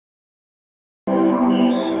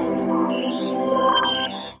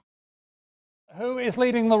is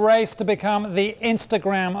leading the race to become the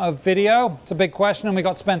Instagram of video? It's a big question, and we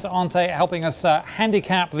got Spencer Onte helping us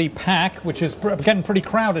handicap the pack, which is getting pretty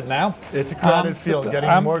crowded now. It's a crowded field,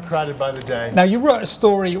 getting more crowded by the day. Now, you wrote a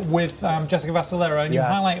story with Jessica Vassalero, and you Yes.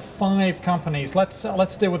 highlight 5 companies. Let's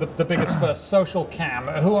deal with the biggest first.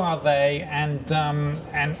 SocialCam. Who are they,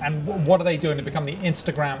 and what are they doing to become the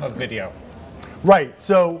Instagram of video? Right.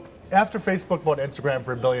 So after Facebook bought Instagram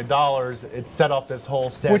for $1 billion, it set off this whole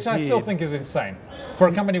stampede. Which I still think is insane for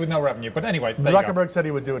a company with no revenue. But anyway, there you go. Zuckerberg said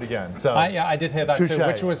he would do it again. So yeah, I did hear that touche.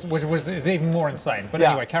 too, which is even more insane. But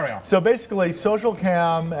anyway, carry on. So basically,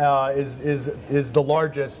 SocialCam is the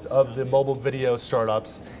largest of the mobile video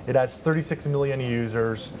startups. It has 36 million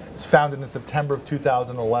users. It's founded in September of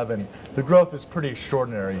 2011. The growth is pretty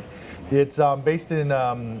extraordinary. It's based in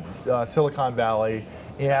Silicon Valley.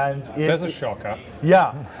 And there's a shocker.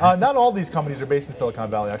 Yeah, not all these companies are based in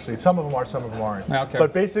Silicon Valley. Actually, some of them are, some of them aren't. Okay.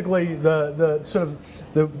 But basically, the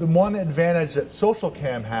one advantage that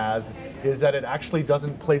SocialCam has is that it actually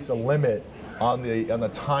doesn't place a limit on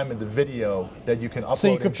the time of the video that you can upload.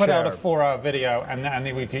 So you could put out a share. 4-hour video, and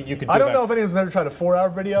you could. I don't know if anyone's ever tried a 4-hour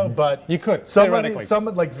video, but you could theoretically.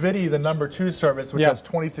 Someone like Vidi, the #2 service, which has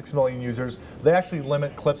 26 million users, they actually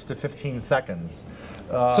limit clips to 15 seconds.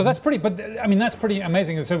 So that's pretty, but I mean that's pretty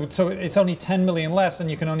amazing. So it's only 10 million less,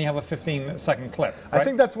 and you can only have a 15-second clip. Right? I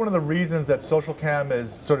think that's one of the reasons that SocialCam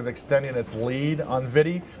is sort of extending its lead on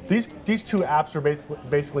Vidi. These two apps are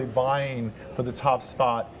basically vying for the top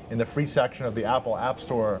spot in the free section of the Apple App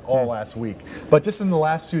Store all last week. But just in the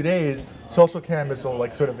last few days, SocialCam has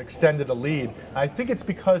sort of extended a lead. I think it's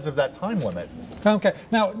because of that time limit. Okay.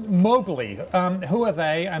 Now, Mobily, who are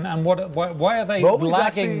they, and why are they Mobily's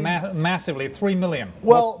lagging massively? 3 million.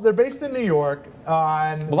 Well, they're based in New York.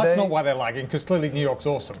 Well, that's not why they're lagging, because clearly New York's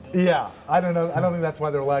awesome. Yeah, I don't know. I don't think that's why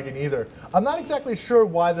they're lagging either. I'm not exactly sure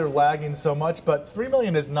why they're lagging so much, but 3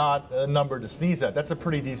 million is not a number to sneeze at. That's a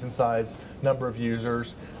pretty decent sized number of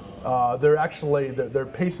users. They're actually their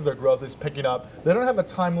pace of their growth is picking up. They don't have a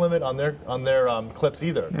time limit on their clips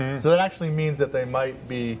either, so that actually means that they might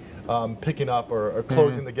be picking up or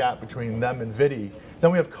closing the gap between them and Vidi.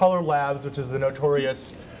 Then we have Color Labs, which is the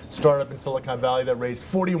notorious startup in Silicon Valley that raised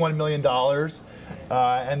 $41 million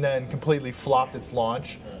and then completely flopped its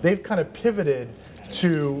launch. They've kind of pivoted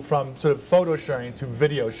from sort of photo sharing to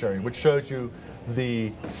video sharing, which shows you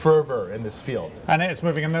the fervor in this field. And it's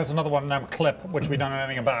moving, and there's another one, Clip, which we don't know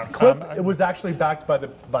anything about. Clip, it was actually backed by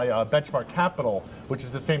Benchmark Capital, which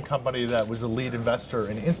is the same company that was the lead investor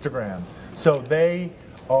in Instagram. So they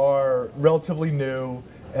are relatively new,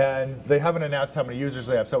 and they haven't announced how many users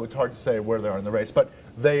they have, so it's hard to say where they are in the race. But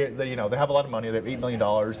they have a lot of money. They have $8 million,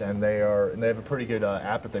 and they have a pretty good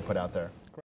app that they put out there.